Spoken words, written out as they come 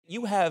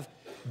you have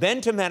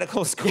been to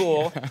medical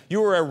school.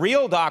 You were a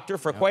real doctor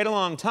for quite a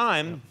long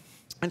time.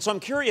 And so I'm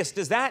curious,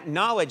 does that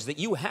knowledge that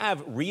you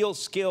have real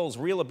skills,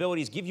 real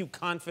abilities, give you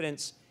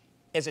confidence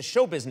as a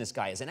show business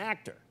guy, as an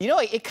actor? You know,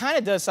 it kind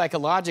of does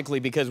psychologically,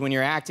 because when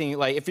you're acting,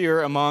 like, if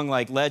you're among,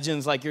 like,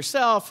 legends like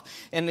yourself,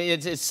 and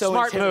it's so...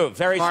 Smart move,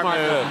 very smart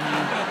move.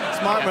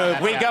 Smart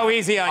move. We go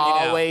easy on you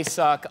now. Always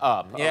suck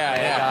up. Yeah,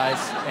 okay, yeah.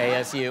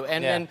 guys,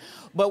 ASU.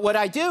 But what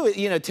I do,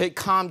 you know, to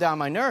calm down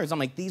my nerves, I'm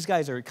like, these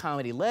guys are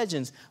comedy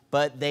legends,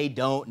 but they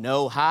don't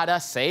know how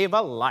to save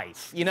a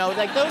life. You know,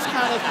 like those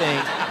kind of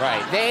things.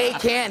 Right. They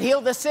can't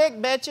heal the sick,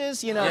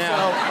 bitches, you know, so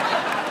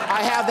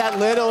I have that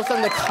little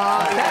something to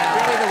calm down. Is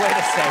that really the way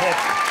to say it?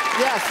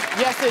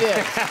 Yes, it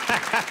is.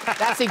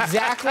 That's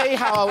exactly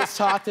how I was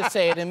taught to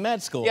say it in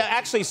med school. Yeah,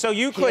 actually, so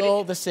you could...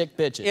 Heal the sick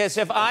bitches. Yes,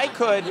 if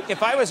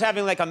I was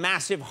having like a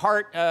massive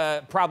heart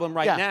problem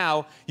right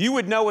now, you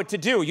would know what to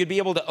do. You'd be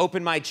able to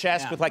open my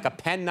chest with like a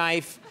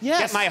penknife,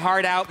 get my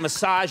heart out,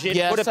 massage it,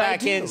 put it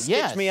back in,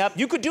 stitch me up.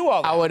 You could do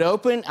all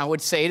that. I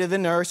would say to the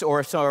nurse or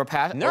a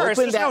pastor, nurse,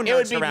 there's no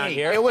nurse around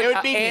here. It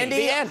would be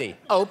Andy.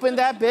 Open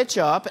that bitch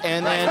up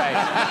and then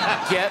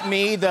get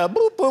me the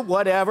boop, boop,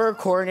 whatever,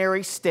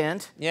 coronary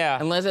stent. Yeah.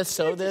 And let's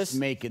sew this.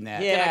 Making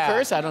that. Can I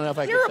curse? I don't know if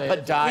I can say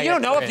it. You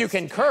don't know if you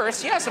can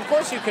curse. Yes, of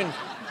course you can.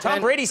 Tom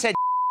Brady said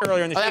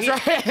earlier in the show.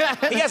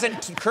 That's right. He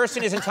hasn't cursed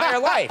in his entire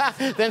life.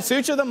 Then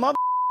suture the mother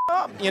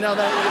up. You know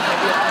that.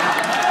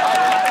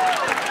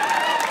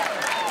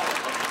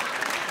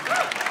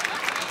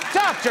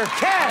 Dr.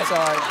 Ken!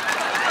 Sorry.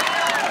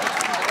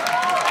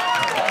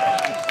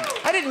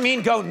 I didn't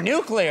mean go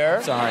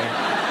nuclear. Sorry.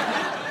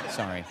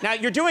 Now,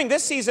 you're doing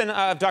this season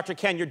of Dr.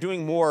 Ken, you're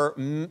doing more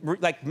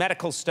like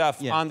medical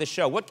stuff on the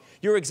show.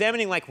 You're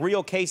examining like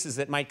real cases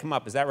that might come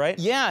up, is that right?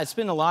 Yeah, it's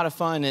been a lot of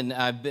fun, and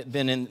I've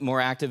been more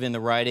active in the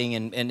writing,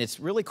 and it's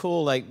really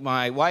cool. Like,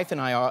 my wife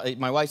and I,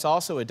 my wife's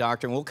also a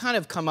doctor, and we'll kind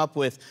of come up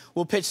with,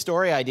 we'll pitch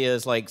story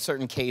ideas, like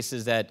certain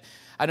cases that,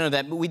 I don't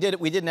know, that we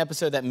did an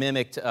episode that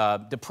mimicked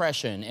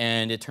depression,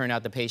 and it turned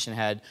out the patient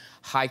had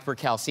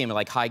hypercalcemia,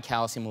 like high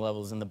calcium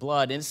levels in the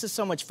blood. And it's just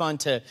so much fun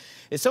to,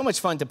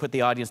 put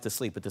the audience to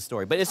sleep with the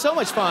story. But it's so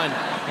much fun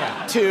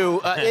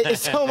to,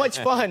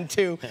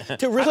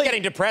 really... I'm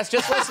getting depressed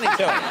just listening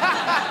to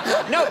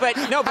it. No, but...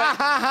 you know?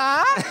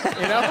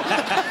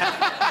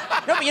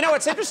 No, but you know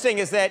what's interesting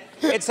is that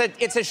it's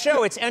a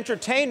show, it's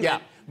entertainment. Yeah.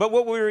 But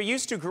what we were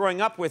used to growing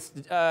up with,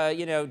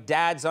 you know,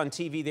 dads on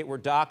TV that were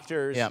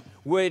doctors,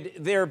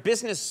 their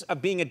business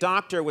of being a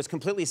doctor was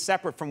completely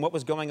separate from what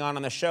was going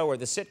on the show or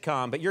the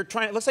sitcom. But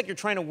it looks like you're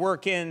trying to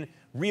work in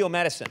real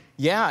medicine.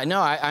 Yeah, no,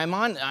 I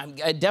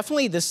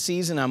definitely this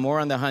season I'm more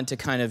on the hunt to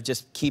kind of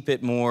just keep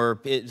it more,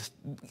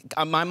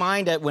 my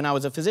mind when I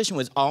was a physician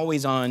was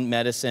always on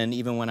medicine,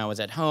 even when I was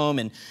at home.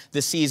 And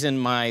this season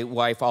my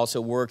wife also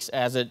works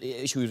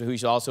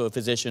who's also a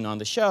physician on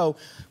the show.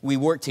 We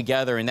work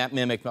together, and that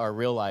mimicked our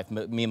real life.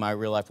 Me and my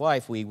real life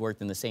wife, we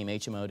worked in the same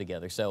HMO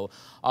together. So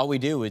all we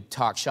do is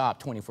talk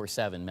shop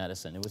 24/7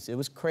 medicine. It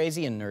was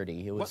crazy and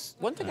nerdy. It was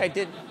one thing I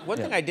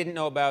didn't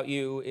know about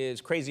you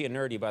is crazy and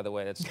nerdy, by the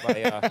way. That's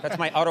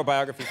my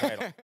autobiography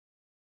title.